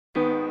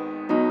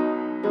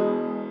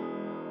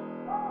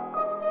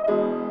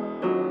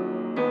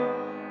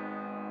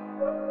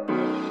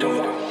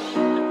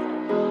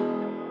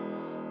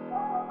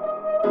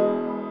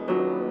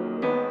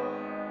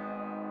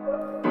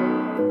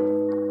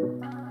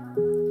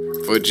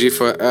For G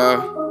for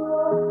L.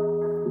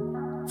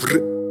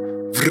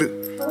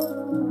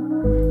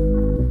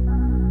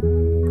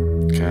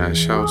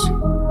 Cash house.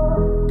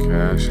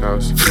 Cash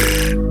house.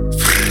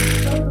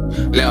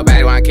 Lil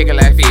Baddie wanna kick it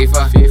like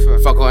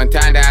FIFA. Fuck her one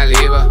time, then I leave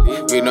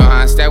her. You know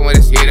how I step when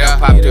it's heater.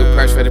 Pop 2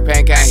 perks for the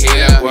pain, can't heal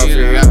her. World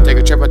free up, take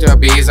a trip up to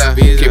Ibiza.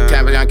 Keep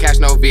camping on cash,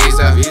 no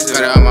visa.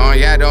 Got it on my own,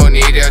 yeah, I don't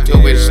need it. 2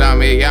 bitches on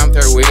me, yeah, I'm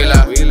third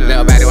wheeler.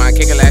 Lil Baddie wanna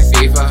kick it like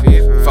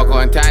FIFA. Fuck her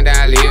one time, then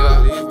I leave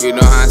her. You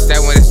know how I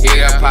step when it's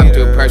heater. Pop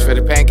 2 perks for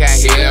the pain, can't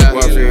heal her.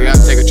 World free up,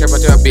 take a trip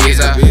up to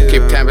Ibiza.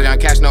 Keep camping on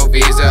cash, no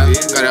visa.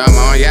 Got it on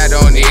my own, yeah, I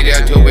don't need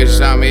it. 2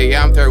 bitches on me,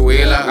 yeah, I'm third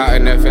wheeler. Out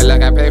in the feel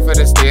like I pay for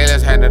the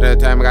Steelers. Hand of the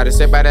time, I gotta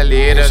sit by the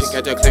leader. She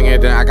catch her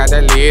clinging, then I got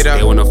the leader.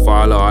 They wanna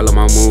follow all of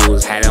my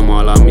moves. Had them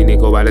all on me, they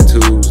go by the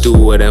twos. Do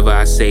whatever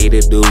I say to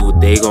do.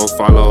 They gon'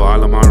 follow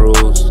all of my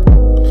rules.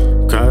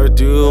 Gotta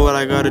do what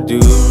I gotta do.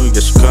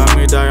 Yes, you call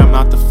me dog, I'm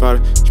not the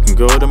father. You can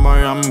go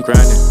tomorrow, I'm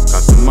grinding.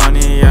 Got the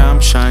money, yeah, I'm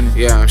shining.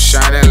 Yeah, I'm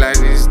shining like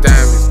these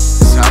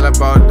diamonds. It's all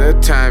about the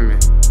timing.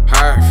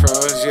 Heart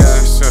froze, yeah,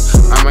 so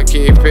I'ma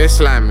keep it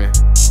slamming.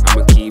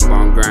 I'ma keep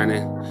on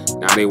grinding.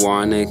 Now they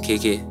wanna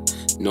kick it.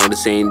 No,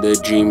 this ain't the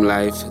dream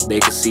life. They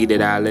can see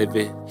that I live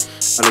it.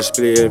 I just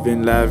live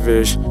in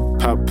lavish.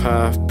 Pop,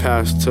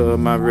 pass to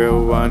my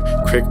real one.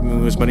 Quick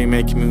moves, money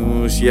making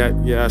moves.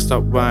 Yeah,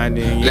 stop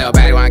whining. Lil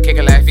Baddie wanna kick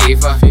it like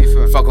FIFA.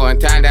 Fuck her one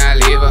time, then I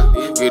leave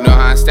her. You know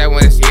how I step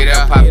when it's heater.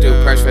 Pop 2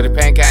 perks for the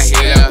pain, can't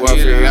heal her. World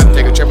free up,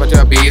 take a trip up to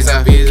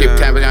Ibiza. Keep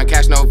camping on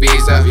cash, no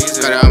visa.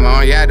 Got it on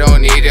my own, yeah, I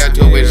don't need it.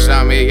 2 bitches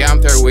on me, yeah,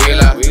 I'm third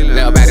wheeler.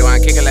 Lil Baddie wanna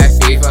kick it like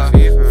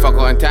FIFA. Fuck her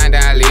one time,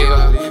 then I leave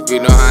her. You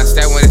know how I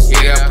step when it's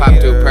heater. Pop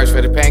 2 perks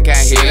for the pain, can't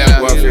heal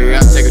her. World free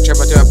up, take a trip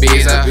up to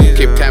Ibiza.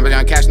 Keep camping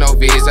on cash, no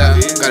visa.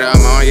 Got it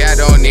on my own, yeah, I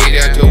don't need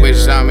it. 2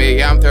 bitches on me,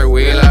 yeah, I'm third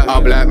wheeler.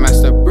 All black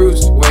master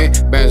Bruce Wayne.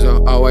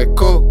 Benzo, all white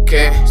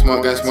cocaine.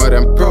 Smoke gas more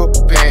than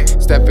propane.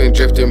 Stepping,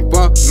 drifting,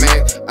 buck,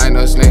 man. I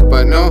know snake,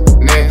 but no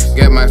name.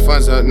 Get my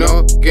funds up,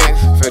 no gain.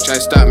 First try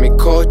stop me,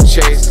 cold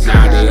chase.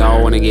 Now they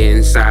all wanna get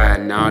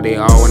inside. Now they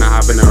all wanna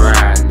hop in a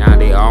ride. Now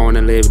they all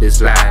wanna live this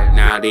life.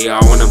 Now they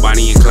all wanna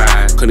Bonnie and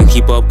Clyde. Couldn't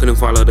keep up, couldn't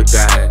follow the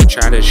guide.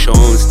 Try to show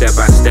them step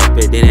by step,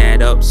 it didn't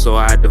add up, so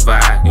I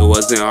divide. It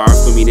wasn't hard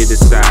for me to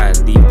decide.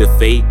 Leave the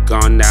fake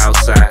on the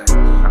outside.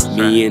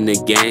 Me and the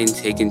gang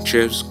taking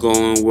trips,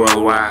 going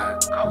worldwide.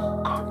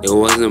 It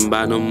wasn't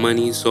about no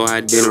money, so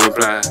I didn't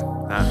reply.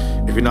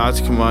 If you're not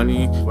asking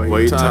money,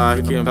 what you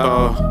talking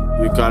about?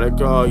 You gotta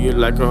go, you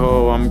like a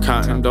hoe. I'm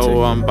counting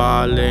dough, I'm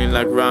ballin'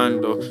 like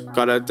Rondo.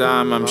 Got a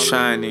dime, I'm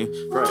shining.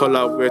 Pull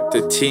up with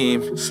the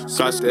team,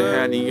 got the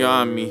Henny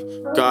on me.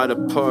 Gotta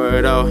pour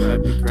it out,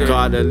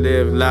 gotta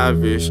live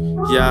lavish.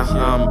 Yeah,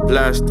 I'm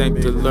blessed,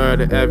 thank the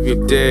Lord every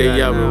day.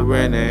 Yeah, we're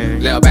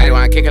winning. Lil Baddie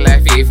wanna kick it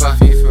like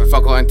FIFA.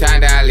 Fuck her one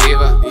time, then I leave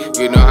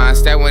her. You know how I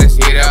step when it's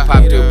heater.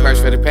 Pop 2 perks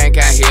for the pain,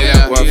 can't heal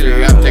her. World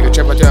free up, take a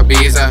trip up to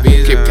Ibiza.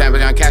 Keep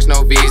camping on cash,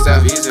 no visa.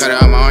 Got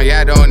it on my own,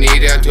 yeah, I don't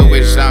need it. 2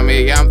 bitches on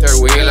me, yeah, I'm third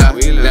wheeler.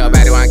 Lil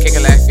Baddie wanna kick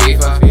it like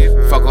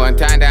FIFA. Fuck her one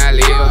time, then I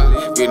leave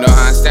her. You know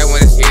how I step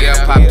when it's heater.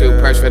 Pop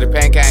 2 perks for the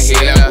pain, can't heal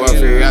her. World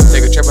free up,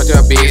 take a trip up to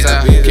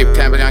Ibiza. Keep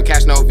camping on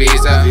cash, no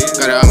visa.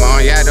 Got it on my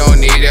own, yeah, I don't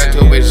need it.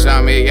 2 bitches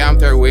on me, yeah, I'm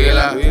third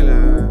wheeler.